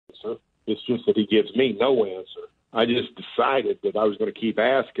answer. It's just that he gives me no answer. I just decided that I was going to keep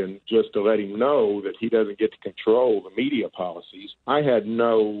asking just to let him know that he doesn't get to control the media policies. I had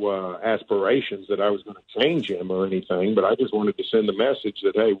no aspirations that I was going to change him or anything, but I just wanted to send the message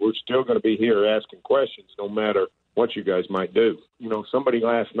that, hey, we're still going to be here asking questions no matter what you guys might do. You know, somebody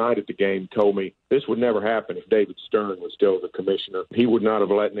last night at the game told me this would never happen if David Stern was still the commissioner. He would not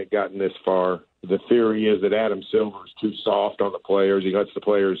have let it gotten this far. The theory is that Adam Silver is too soft on the players. He lets the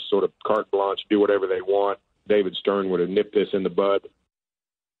players sort of carte blanche, do whatever they want. David Stern would have nipped this in the bud.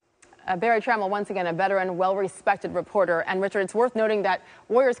 Barry Trammell, once again, a veteran, well-respected reporter. And, Richard, it's worth noting that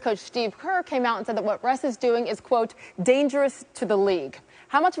Warriors coach Steve Kerr came out and said that what Russ is doing is, quote, dangerous to the league.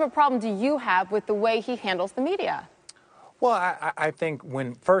 How much of a problem do you have with the way he handles the media? Well, I think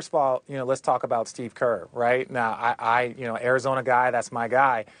first of all, let's talk about Steve Kerr, right? Now, Arizona guy, that's my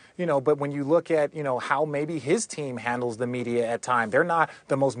guy. But when you look at, how maybe his team handles the media at times, they're not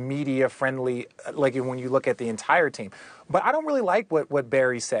the most media friendly, like when you look at the entire team. But I don't really like what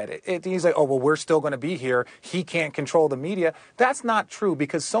Barry said. He's like, oh, well, we're still going to be here. He can't control the media. That's not true,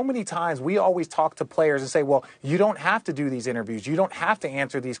 because so many times we always talk to players and say, well, you don't have to do these interviews. You don't have to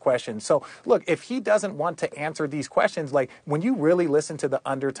answer these questions. So, look, if he doesn't want to answer these questions, like when you really listen to the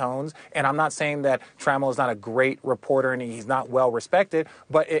undertones, and I'm not saying that Trammell is not a great reporter and he's not well respected,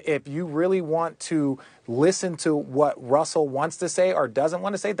 but if you really want to listen to what Russell wants to say or doesn't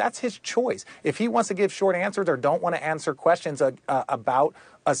want to say, that's his choice. If he wants to give short answers or don't want to answer questions about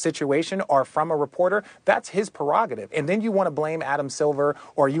a situation or from a reporter, that's his prerogative. And then you want to blame Adam Silver,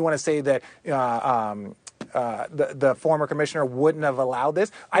 or you want to say that the former commissioner wouldn't have allowed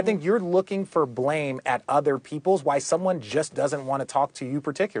this. I think you're looking for blame at other people's, why someone just doesn't want to talk to you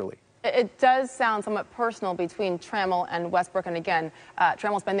particularly. It does sound somewhat personal between Trammell and Westbrook. And again,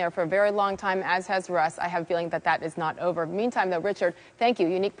 Trammell's been there for a very long time, as has Russ. I have a feeling that is not over. Meantime, though, Richard, thank you.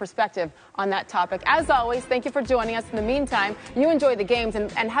 Unique perspective on that topic. As always, thank you for joining us. In the meantime, you enjoy the games.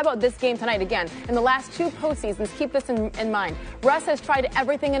 And how about this game tonight again? In the last two postseasons, keep this in mind. Russ has tried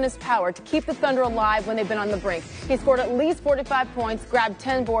everything in his power to keep the Thunder alive when they've been on the brink. He scored at least 45 points, grabbed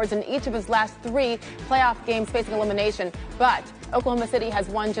 10 boards in each of his last 3 playoff games facing elimination. But Oklahoma City has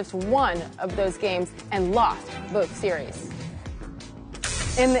won just one of those games and lost both series.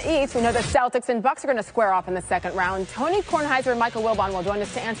 In the East, we know the Celtics and Bucks are going to square off in the second round. Tony Kornheiser and Michael Wilbon will join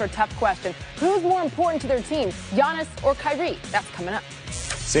us to answer a tough question. Who's more important to their team, Giannis or Kyrie? That's coming up.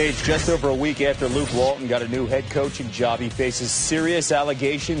 Sage, just over a week after Luke Walton got a new head coaching job, he faces serious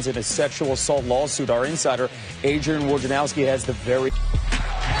allegations in a sexual assault lawsuit. Our insider, Adrian Wojnarowski, has the very...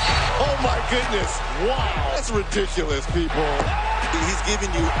 Oh, my goodness. Wow. That's ridiculous, people. He's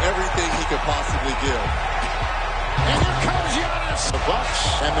giving you everything he could possibly give. And here comes Giannis. The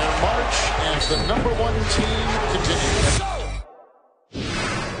Bucks and their march as the #1 team continues.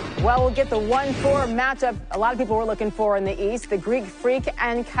 Well, we'll get the 1-4 matchup a lot of people were looking for in the East. The Greek Freak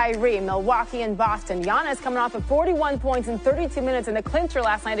and Kyrie, Milwaukee and Boston. Giannis coming off of 41 points in 32 minutes in the clincher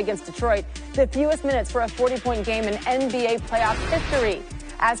last night against Detroit. The fewest minutes for a 40-point game in NBA playoff history.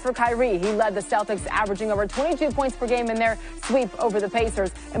 As for Kyrie, he led the Celtics, averaging over 22 points per game in their sweep over the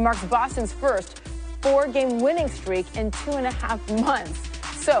Pacers. It marks Boston's first 4-game winning streak in 2.5 months.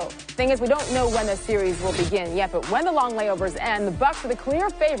 So, thing is, we don't know when the series will begin yet, but when the long layovers end, the Bucks are the clear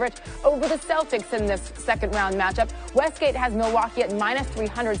favorite over the Celtics in this second-round matchup. Westgate has Milwaukee at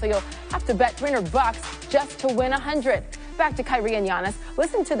 -300, so you'll have to bet $300 just to win 100. Back to Kyrie and Giannis.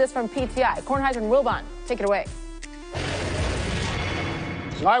 Listen to this from PTI. Kornheiser and Wilbon, take it away.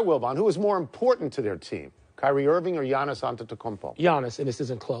 Hi, Wilbon. Who is more important to their team, Kyrie Irving or Giannis Antetokounmpo? Giannis, and this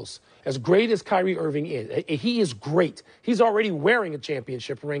isn't close. As great as Kyrie Irving is, he is great. He's already wearing a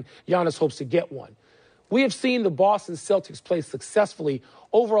championship ring. Giannis hopes to get one. We have seen the Boston Celtics play successfully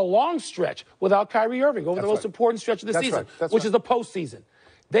over a long stretch without Kyrie Irving, over the most important stretch of the season, which is the postseason.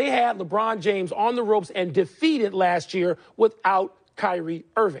 They had LeBron James on the ropes and defeated last year without Kyrie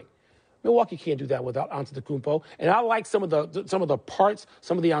Irving. Milwaukee can't do that without Antetokounmpo. And I like some of the parts,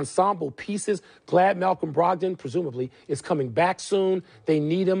 some of the ensemble pieces. Glad Malcolm Brogdon, presumably, is coming back soon. They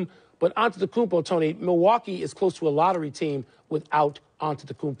need him. But Antetokounmpo, Tony, Milwaukee is close to a lottery team without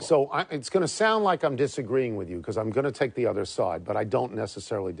Antetokounmpo. So it's going to sound like I'm disagreeing with you because I'm going to take the other side, but I don't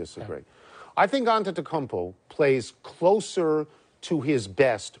necessarily disagree. Okay. I think Antetokounmpo plays closer to his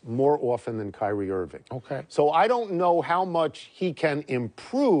best more often than Kyrie Irving. Okay. So I don't know how much he can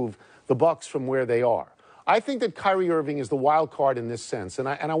improve the Bucks from where they are. I think that Kyrie Irving is the wild card in this sense, and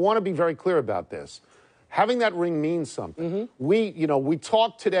I want to be very clear about this. Having that ring means something. Mm-hmm. We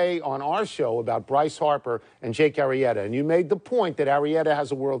talked today on our show about Bryce Harper and Jake Arrieta, and you made the point that Arrieta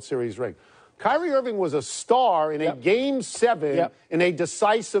has a World Series ring. Kyrie Irving was a star in a Game 7 in a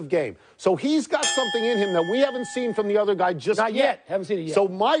decisive game. So he's got something in him that we haven't seen from the other guy just Not yet. Haven't seen it yet. So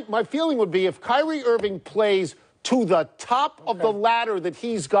my feeling would be if Kyrie Irving plays to the top of the ladder that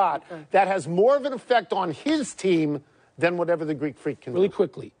he's got, that has more of an effect on his team than whatever the Greek Freak can do. Really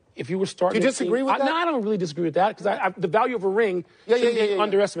quickly, if you were starting Do you disagree with that? No, I don't really disagree with that because the value of a ring shouldn't be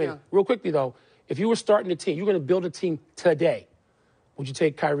underestimated. Real quickly, though, if you were starting a team, you're going to build a team today. Would you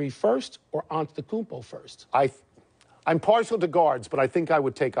take Kyrie first or Antetokounmpo first? I'm partial to guards, but I think I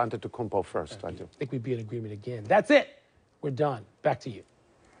would take Antetokounmpo first. I do. I think we'd be in agreement again. That's it. We're done. Back to you.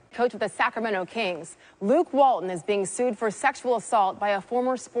 Coach of the Sacramento Kings, Luke Walton is being sued for sexual assault by a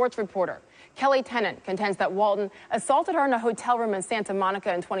former sports reporter. Kelly Tennant contends that Walton assaulted her in a hotel room in Santa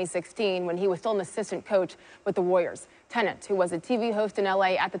Monica in 2016 when he was still an assistant coach with the Warriors. Tennant, who was a TV host in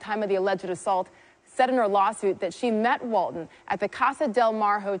L.A. at the time of the alleged assault, said in her lawsuit that she met Walton at the Casa del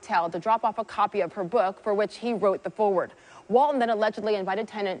Mar Hotel to drop off a copy of her book for which he wrote the foreword. Walton then allegedly invited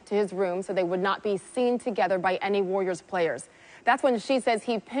Tennant to his room so they would not be seen together by any Warriors players. That's when she says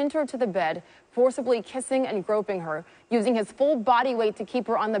he pinned her to the bed, forcibly kissing and groping her, using his full body weight to keep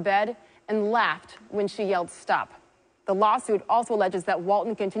her on the bed, and laughed when she yelled stop. The lawsuit also alleges that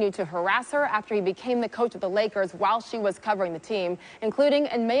Walton continued to harass her after he became the coach of the Lakers while she was covering the team, including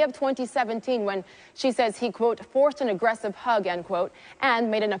in May of 2017 when she says he, quote, forced an aggressive hug, end quote, and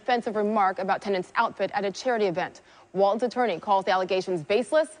made an offensive remark about Tennant's outfit at a charity event. Walton's attorney calls the allegations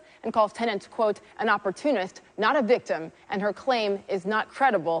baseless and calls Tennant, quote, an opportunist, not a victim, and her claim is not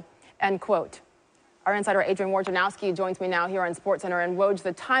credible, end quote. Our insider Adrian Wojnarowski joins me now here on SportsCenter. And Woj,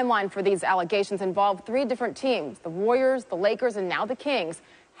 the timeline for these allegations involve three different teams, the Warriors, the Lakers, and now the Kings.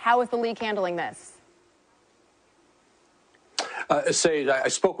 How is the league handling this? Sage, I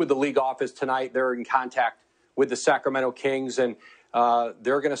spoke with the league office tonight. They're in contact with the Sacramento Kings, and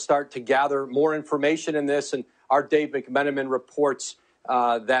they're going to start to gather more information in this. And our Dave McMenamin reports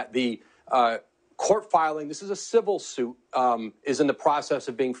that the court filing, this is a civil suit, is in the process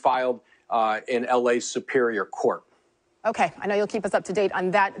of being filed in LA's Superior Court. Okay, I know you'll keep us up to date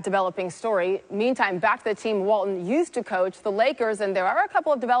on that developing story. Meantime, back to the team Walton used to coach, the Lakers, and there are a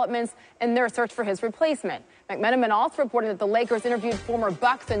couple of developments in their search for his replacement. McMenamin also reported that the Lakers interviewed former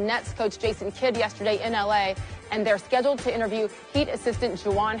Bucks and Nets coach Jason Kidd yesterday in LA, and they're scheduled to interview Heat assistant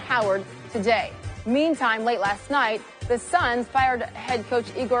Juwan Howard today. Meantime, late last night, the Suns fired head coach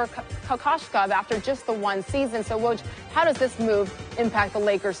Igor Kokoshkov after just the one season. So, Woj, how does this move impact the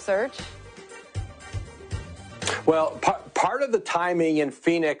Lakers' search? Well, part of the timing in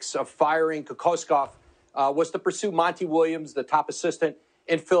Phoenix of firing Kokoshkov was to pursue Monty Williams, the top assistant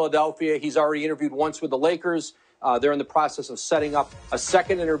in Philadelphia. He's already interviewed once with the Lakers. They're in the process of setting up a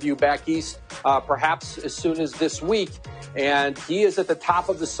second interview back east, perhaps as soon as this week. And he is at the top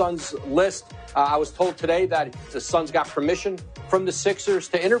of the Suns list. I was told today that the Suns got permission from the Sixers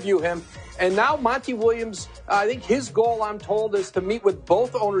to interview him. And now Monty Williams, I think his goal, I'm told, is to meet with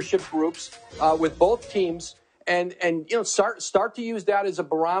both ownership groups, with both teams, and you know, start to use that as a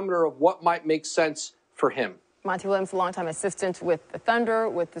barometer of what might make sense for him. Monty Williams, a longtime assistant with the Thunder,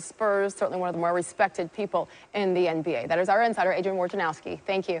 with the Spurs, certainly one of the more respected people in the NBA. That is our insider, Adrian Wojnarowski.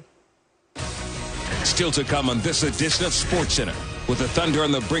 Thank you. Still to come on this edition of SportsCenter. With the Thunder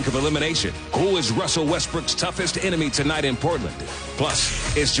on the brink of elimination, who is Russell Westbrook's toughest enemy tonight in Portland?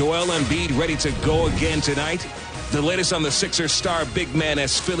 Plus, is Joel Embiid ready to go again tonight? The latest on the Sixers star big man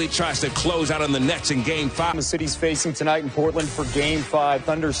as Philly tries to close out on the Nets in Game 5. The city's facing tonight in Portland for Game 5.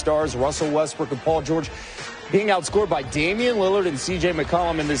 Thunder stars Russell Westbrook and Paul George being outscored by Damian Lillard and C.J.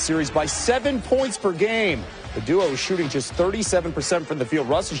 McCollum in this series by 7 points per game. The duo is shooting just 37% from the field.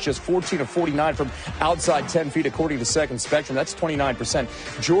 Russ is just 14 of 49 from outside 10 feet, according to Second Spectrum. That's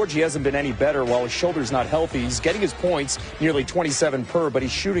 29%. George, he hasn't been any better while his shoulder's not healthy. He's getting his points, nearly 27 per, but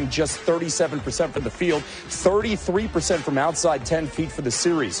he's shooting just 37% from the field, 33% from outside 10 feet for the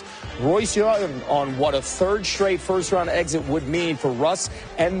series. Royce Young on what a third straight first-round exit would mean for Russ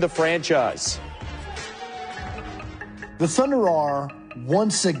and the franchise. The Thunder are,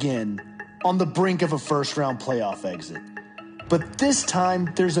 once again, on the brink of a first-round playoff exit. But this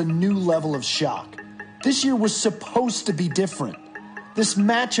time, there's a new level of shock. This year was supposed to be different. This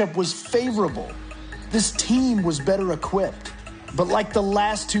matchup was favorable. This team was better equipped. But like the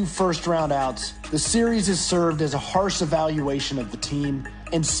last two first-round outs, the series has served as a harsh evaluation of the team,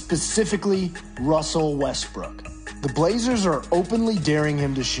 and specifically Russell Westbrook. The Blazers are openly daring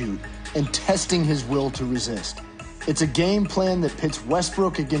him to shoot and testing his will to resist. It's a game plan that pits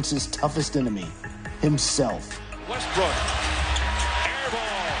Westbrook against his toughest enemy, himself. Westbrook, air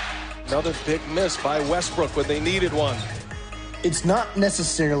ball. Another big miss by Westbrook when they needed one. It's not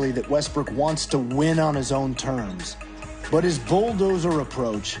necessarily that Westbrook wants to win on his own terms, but his bulldozer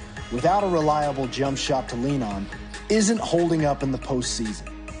approach, without a reliable jump shot to lean on, isn't holding up in the postseason.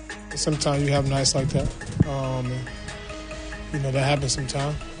 Sometimes you have nights like that. That happens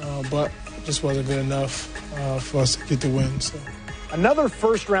sometimes, but it just wasn't good enough for us to get the win. So. Another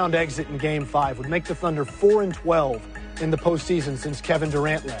first-round exit in Game 5 would make the Thunder 4-12 in the postseason since Kevin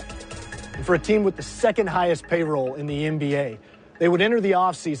Durant left. And for a team with the second highest payroll in the NBA, they would enter the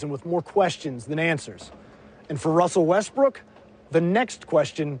offseason with more questions than answers. And for Russell Westbrook, the next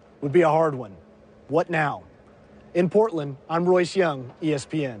question would be a hard one. What now? In Portland, I'm Royce Young,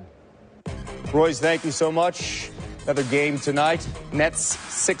 ESPN. Royce, thank you so much. Another game tonight. Nets,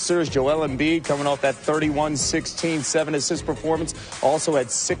 Sixers, Joel Embiid coming off that 31-16, 7-assist performance. Also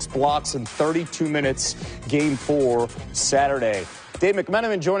had 6 blocks in 32 minutes. Game 4 Saturday. Dave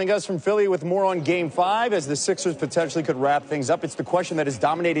McMenamin joining us from Philly with more on Game 5 as the Sixers potentially could wrap things up. It's the question that has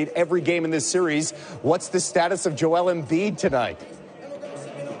dominated every game in this series. What's the status of Joel Embiid tonight?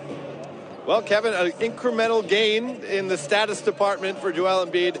 Well, Kevin, an incremental gain in the status department for Joel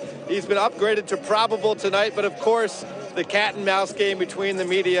Embiid. He's been upgraded to probable tonight, but of course, the cat and mouse game between the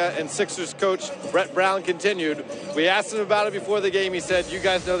media and Sixers coach Brett Brown continued. We asked him about it before the game. He said, you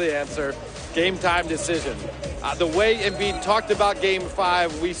guys know the answer. Game time decision. The way Embiid talked about Game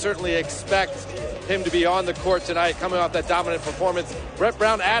 5, we certainly expect him to be on the court tonight coming off that dominant performance. Brett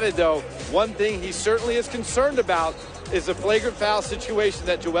Brown added, though, one thing he certainly is concerned about is the flagrant foul situation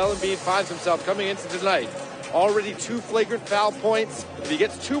that Joel Embiid finds himself coming into tonight. Already 2 flagrant foul points. If he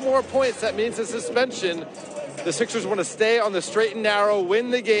gets 2 more points, that means a suspension. The Sixers want to stay on the straight and narrow,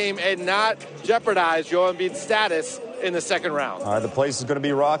 win the game, and not jeopardize Joel Embiid's status in the second round. All right, the place is going to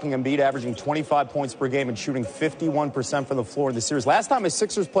be rocking. Embiid averaging 25 points per game and shooting 51% from the floor in the series. Last time a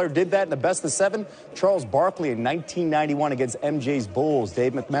Sixers player did that in the best of 7, Charles Barkley in 1991 against MJ's Bulls.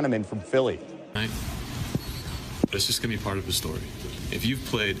 Dave McMenamin from Philly. It's just going to be part of the story. If you've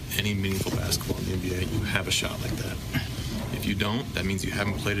played any meaningful basketball in the NBA, you have a shot like that. If you don't, that means you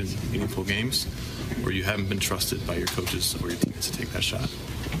haven't played in meaningful games or you haven't been trusted by your coaches or your teammates to take that shot.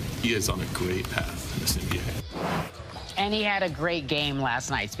 He is on a great path in this NBA. And he had a great game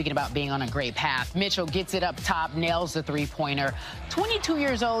last night. Speaking about being on a great path, Mitchell gets it up top, nails the three-pointer. 22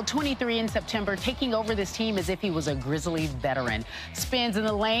 years old, 23 in September, taking over this team as if he was a Grizzlies veteran. Spins in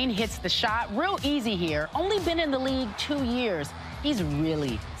the lane, hits the shot. Real easy here. Only been in the league 2 years. He's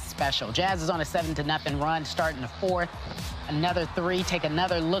really special. Jazz is on a 7-0 run, starting the 4th. Another 3, take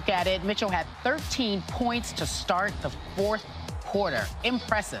another look at it. Mitchell had 13 points to start the 4th quarter.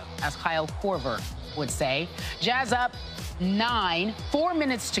 Impressive, as Kyle Korver would say. Jazz up 9, 4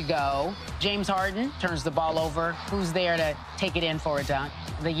 minutes to go. James Harden turns the ball over. Who's there to take it in for a dunk?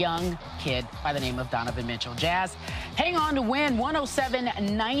 The young kid by the name of Donovan Mitchell. Jazz hang on to win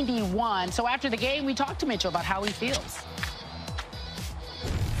 107-91. So after the game, we talked to Mitchell about how he feels.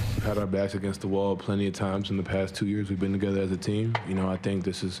 We've had our backs against the wall plenty of times in the past 2 years we've been together as a team. I think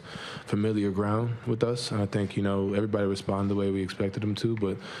this is familiar ground with us. And I think, everybody responded the way we expected them to.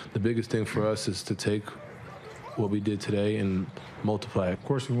 But the biggest thing for us is to take what we did today and multiply it. Of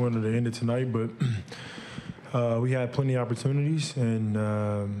course, we wanted to end it tonight, but we had plenty of opportunities. And,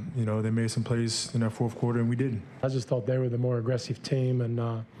 they made some plays in that 4th quarter, and we didn't. I just thought they were the more aggressive team.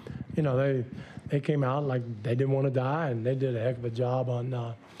 And, they came out like they didn't want to die, and they did a heck of a job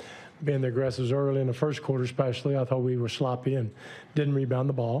on being the aggressors early in the 1st quarter especially. I thought we were sloppy and didn't rebound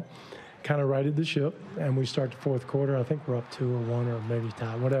the ball. Kind of righted the ship, and we start the 4th quarter. I think we're up 2 or 1 or maybe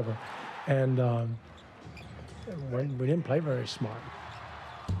tie, whatever. And we didn't play very smart.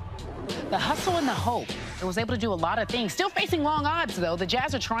 The hustle and the hope. It was able to do a lot of things. Still facing long odds, though. The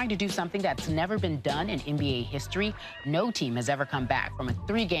Jazz are trying to do something that's never been done in NBA history. No team has ever come back from a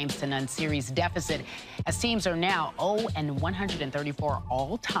 3-0 series deficit, as teams are now 0-134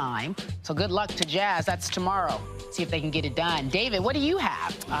 all time. So good luck to Jazz. That's tomorrow. See if they can get it done. David, what do you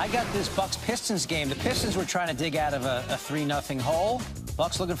have? I got this Bucks-Pistons game. The Pistons were trying to dig out of a 3-0 hole.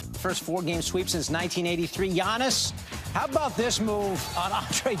 Bucks looking for the first 4-game sweep since 1983. Giannis, how about this move on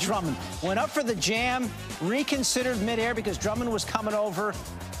Andre Drummond? Went up for the jam, reconsidered midair because Drummond was coming over,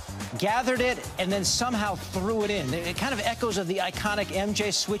 gathered it, and then somehow threw it in. It kind of echoes of the iconic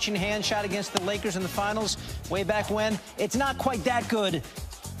MJ switching hand shot against the Lakers in the finals way back when. It's not quite that good,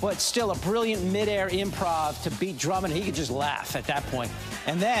 but still a brilliant midair improv to beat Drummond. He could just laugh at that point.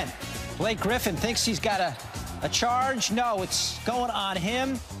 And then Blake Griffin thinks he's got a charge. No, it's going on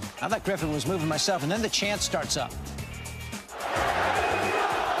him. I thought Griffin was moving myself, and then the chant starts up.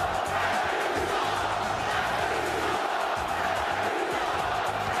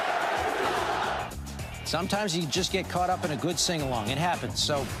 Sometimes you just get caught up in a good sing-along. It happens.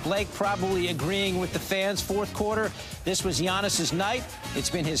 So Blake probably agreeing with the fans. Fourth quarter, this was Giannis's night. It's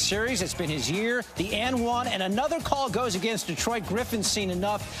been his series. It's been his year. The and one, and another call goes against Detroit. Griffin's seen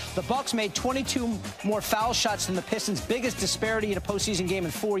enough. The Bucks made 22 more foul shots than the Pistons' biggest disparity in a postseason game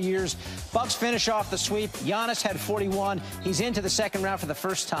in 4 years. Bucks finish off the sweep. Giannis had 41. He's into the second round for the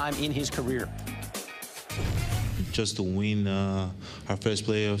first time in his career. Just to win our first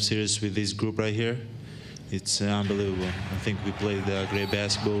playoff series with this group right here, it's unbelievable. I think we played great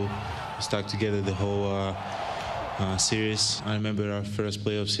basketball. We stuck together the whole series. I remember our first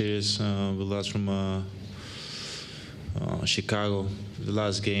playoff series. We lost from Chicago. The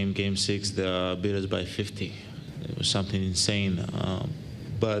last game, Game 6, they beat us by 50. It was something insane.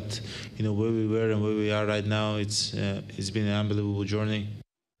 But you know where we were and where we are right now. It's been an unbelievable journey.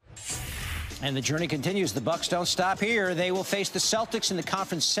 And the journey continues. The Bucks don't stop here. They will face the Celtics in the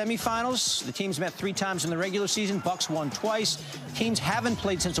conference semifinals. The teams met 3 times in the regular season. Bucks won twice. Teams haven't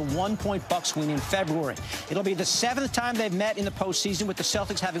played since a 1-point Bucks win in February. It'll be the 7th time they've met in the postseason, with the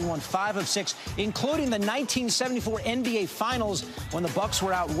Celtics having won 5 of 6, including the 1974 NBA Finals when the Bucks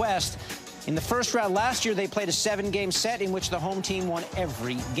were out west. In the first round last year, they played a 7-game set in which the home team won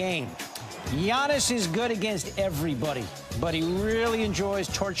every game. Giannis is good against everybody, but he really enjoys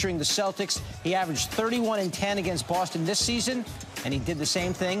torturing the Celtics. He averaged 31 and 10 against Boston this season, and he did the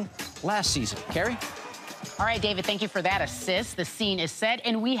same thing last season. Carrie? All right, David, thank you for that assist. The scene is set,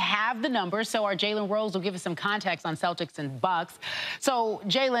 and we have the numbers, so our Jalen Rose will give us some context on Celtics and Bucks. So,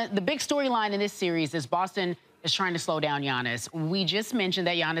 Jalen, the big storyline in this series is Boston is trying to slow down Giannis. We just mentioned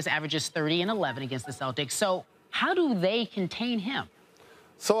that Giannis averages 30 and 11 against the Celtics. So how do they contain him?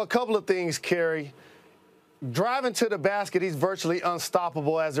 So a couple of things, Carrie. Driving to the basket, he's virtually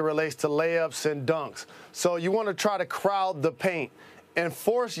unstoppable as it relates to layups and dunks. So you want to try to crowd the paint and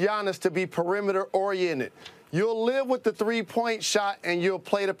force Giannis to be perimeter-oriented. You'll live with the three-point shot and you'll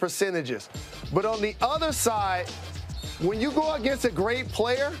play the percentages. But on the other side, when you go against a great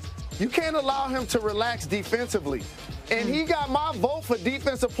player, you can't allow him to relax defensively. And he got my vote for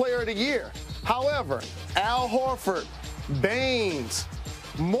Defensive Player of the Year. However, Al Horford, Baines,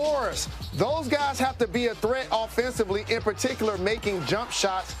 Morris, those guys have to be a threat offensively, in particular making jump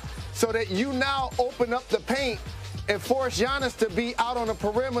shots, so that you now open up the paint and force Giannis to be out on the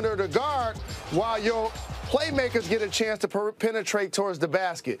perimeter to guard while your playmakers get a chance to penetrate towards the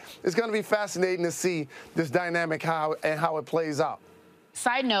basket. It's going to be fascinating to see this dynamic how it plays out.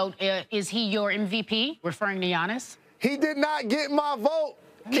 Side note, is he your MVP, referring to Giannis? He did not get my vote.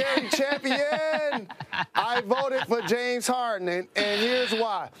 Carrie Champion. I voted for James Harden, and here's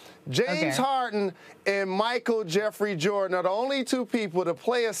why. James Harden and Michael Jeffrey Jordan are the only 2 people to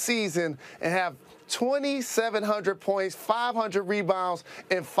play a season and have 2,700 points, 500 rebounds,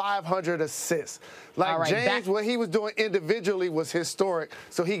 and 500 assists. Like James, what he was doing individually was historic,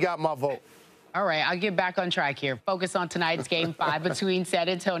 so he got my vote. All right, I'll get back on track here. Focus on tonight's Game 5 between San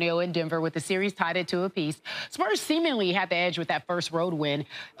Antonio and Denver, with the series tied at 2 apiece. Spurs seemingly had the edge with that first road win.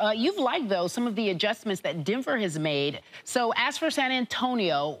 You've liked, though, some of the adjustments that Denver has made. So as for San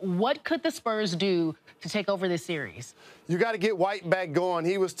Antonio, what could the Spurs do to take over this series? You got to get White back going.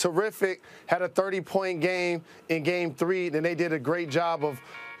 He was terrific, had a 30-point game in Game 3. Then they did a great job of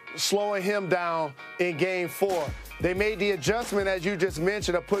slowing him down in Game 4. They made the adjustment, as you just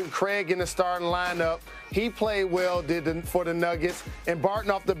mentioned, of putting Craig in the starting lineup. He played well for the Nuggets, and Barton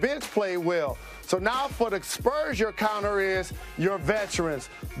off the bench played well. So now for the Spurs, your counter is your veterans.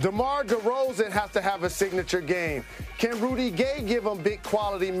 DeMar DeRozan has to have a signature game. Can Rudy Gay give him big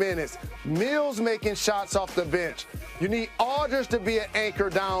quality minutes? Mills making shots off the bench. You need Aldridge to be an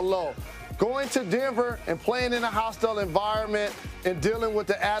anchor down low. Going to Denver and playing in a hostile environment and dealing with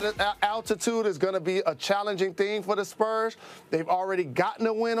the altitude is going to be a challenging thing for the Spurs. They've already gotten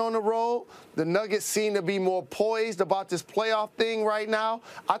a win on the road. The Nuggets seem to be more poised about this playoff thing right now.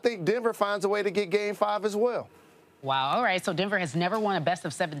 I think Denver finds a way to get Game 5 as well. Wow. All right. So Denver has never won a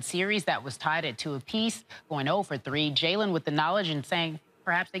best-of-7 series that was tied at 2 apiece, going 0 for 3. Jalen with the knowledge and saying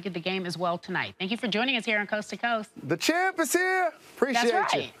perhaps they get the game as well tonight. Thank you for joining us here on Coast to Coast. The champ is here. Appreciate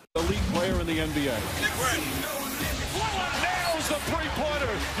That's right. you. Elite player in the NBA. Nails the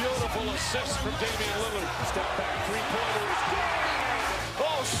three-pointer. Beautiful assist from Damian Lillard. Step back, three-pointer is good.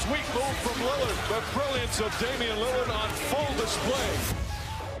 Oh, sweet move from Lillard. The brilliance of Damian Lillard on full display.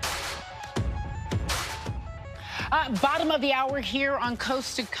 Bottom of the hour here on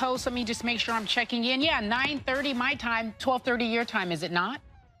Coast to Coast. Let me just make sure I'm checking in. Yeah, 9:30 my time, 12:30 your time, is it not?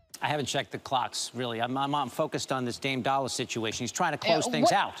 I haven't checked the clocks, really. I'm focused on this Dame Dollar situation. He's trying to close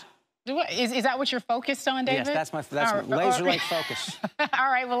things out. Is that what you're focused on, David? Yes, that's my laser-like focus.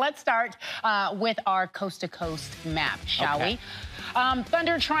 All right, well, let's start with our coast-to-coast map, shall we?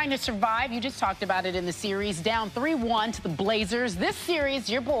 Thunder trying to survive. You just talked about it in the series. Down 3-1 to the Blazers. This series,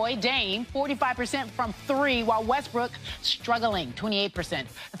 your boy, Dame, 45% from 3, while Westbrook struggling, 28%.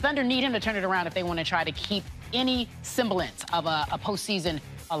 The Thunder need him to turn it around if they want to try to keep any semblance of a postseason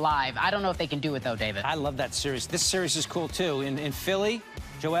alive. I don't know if they can do it, though, David. I love that series. This series is cool, too. In Philly,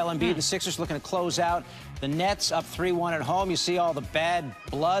 Joel Embiid and the Sixers looking to close out. The Nets up 3-1 at home. You see all the bad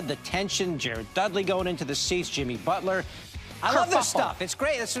blood, the tension. Jared Dudley going into the seats. Jimmy Butler. I love this stuff. It's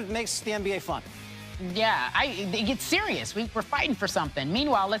great. That's what makes the NBA fun. Yeah, it gets serious. We're fighting for something.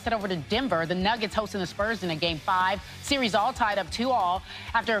 Meanwhile, let's head over to Denver. The Nuggets hosting the Spurs in a Game 5. Series all tied up 2-2.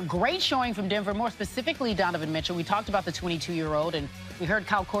 After a great showing from Denver, more specifically Donovan Mitchell. We talked about the 22-year-old, and we heard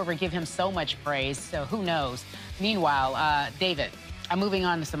Kyle Korver give him so much praise, so who knows. Meanwhile, David, I'm moving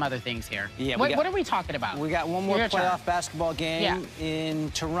on to some other things here. Yeah, what are we talking about? We got one more playoff basketball game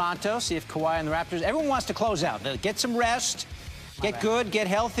in Toronto. See if Kawhi and the Raptors. Everyone wants to close out. Get some rest. Get good, get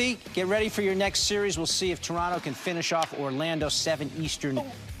healthy, get ready for your next series. We'll see if Toronto can finish off Orlando 7 Eastern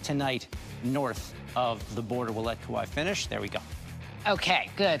tonight, north of the border. We'll let Kawhi finish. There we go.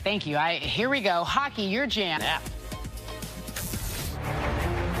 Okay, good. Thank you. Here we go. Hockey, your jam. Yeah.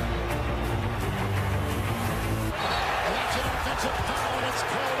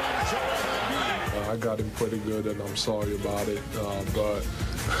 I got him pretty good, and I'm sorry about it, but...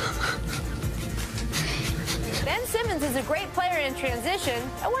 Ben Simmons is a great player in transition,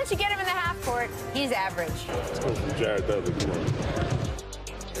 but once you get him in the half court, he's average. Let's go from Jared Dudley.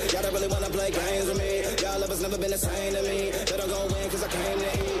 Y'all don't really want to play games with me. Y'all lovers never been the same to me. They don't go win because I came to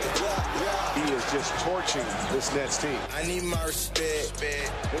eat. Yeah. He is just torching this Nets team. I need my respect,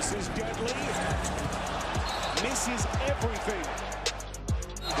 man. This is Dudley. Misses everything.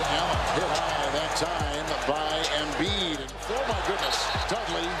 Allen hit high that time by Embiid. And, oh, my goodness,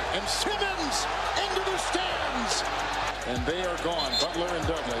 Dudley and Simmons into the stands. And they are gone, Butler and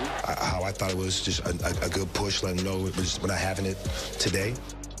Dudley. How I thought it was just a good push, let them know we're not having it today.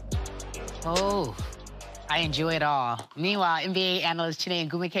 Oh, I enjoy it all. Meanwhile, NBA analyst Chiney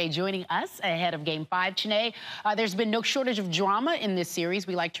Ngumike joining us ahead of Game 5. Chiney, there's been no shortage of drama in this series.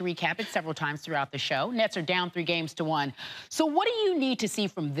 We like to recap it several times throughout the show. Nets are down 3-1. So what do you need to see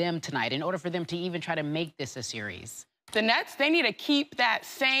from them tonight in order for them to even try to make this a series? The Nets, they need to keep that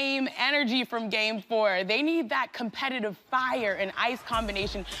same energy from Game 4. They need that competitive fire and ice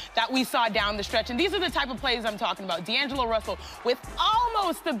combination that we saw down the stretch. And these are the type of plays I'm talking about. D'Angelo Russell with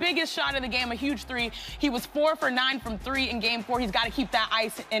almost the biggest shot of the game, a huge 3. He was 4 for 9 from 3 in Game 4. He's got to keep that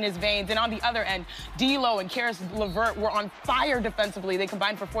ice in his veins. And on the other end, D'Lo and Karis LeVert were on fire defensively. They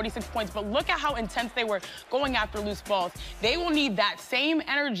combined for 46 points. But look at how intense they were going after loose balls. They will need that same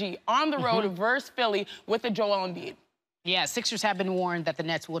energy on the road versus Philly with the Joel Embiid. Yeah, Sixers have been warned that the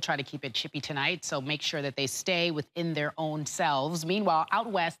Nets will try to keep it chippy tonight, so make sure that they stay within their own selves. Meanwhile,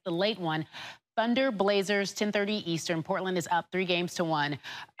 out west, the late one, Thunder, Blazers, 10:30 Eastern. Portland is up 3-1.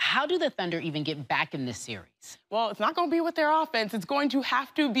 How do the Thunder even get back in this series? Well, it's not going to be with their offense. It's going to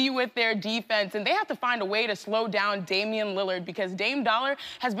have to be with their defense. And they have to find a way to slow down Damian Lillard because Dame Dollar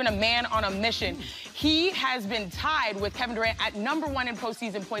has been a man on a mission. He has been tied with Kevin Durant at #1 in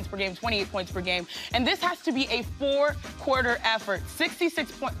postseason points per game, 28 points per game. And this has to be a 4-quarter effort.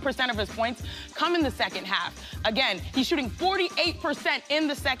 66% of his points come in the second half. Again, he's shooting 48% in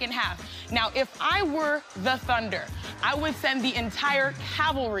the second half. Now, if I were the Thunder, I would send the entire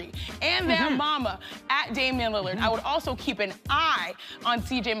cavalry and their mama at Damian Lillard. I would also keep an eye on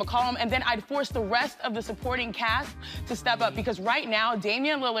CJ McCollum, and then I'd force the rest of the supporting cast to step up because right now,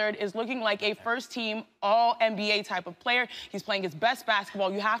 Damian Lillard is looking like a first-team All-NBA type of player. He's playing his best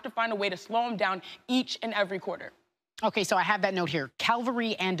basketball. You have to find a way to slow him down each and every quarter. Okay, so I have that note here.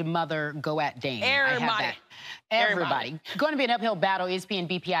 Calvary and Mother go at Dame. Everybody. Going to be an uphill battle. ESPN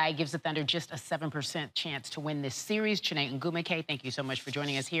BPI gives the Thunder just a 7% chance to win this series. Chiney Ngumike, thank you so much for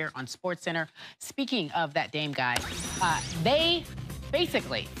joining us here on SportsCenter. Speaking of that Dame guy, they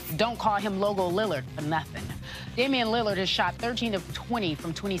basically don't call him Logo Lillard for nothing. Damian Lillard has shot 13 of 20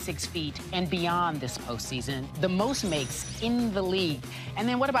 from 26 feet and beyond this postseason, the most makes in the league. And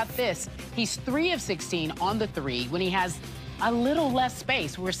then what about this? He's 3 of 16 on the 3 when he has a little less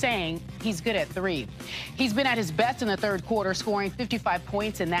space. We're saying he's good at 3. He's been at his best in the third quarter, scoring 55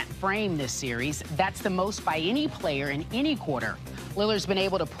 points in that frame this series. That's the most by any player in any quarter. Lillard's been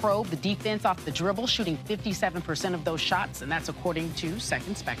able to probe the defense off the dribble, shooting 57% of those shots, and that's according to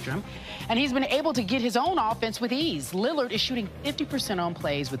Second Spectrum. And he's been able to get his own offense with ease. Lillard is shooting 50% on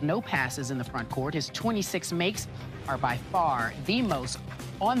plays with no passes in the front court. His 26 makes are by far the most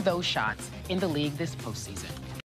on those shots in the league this postseason.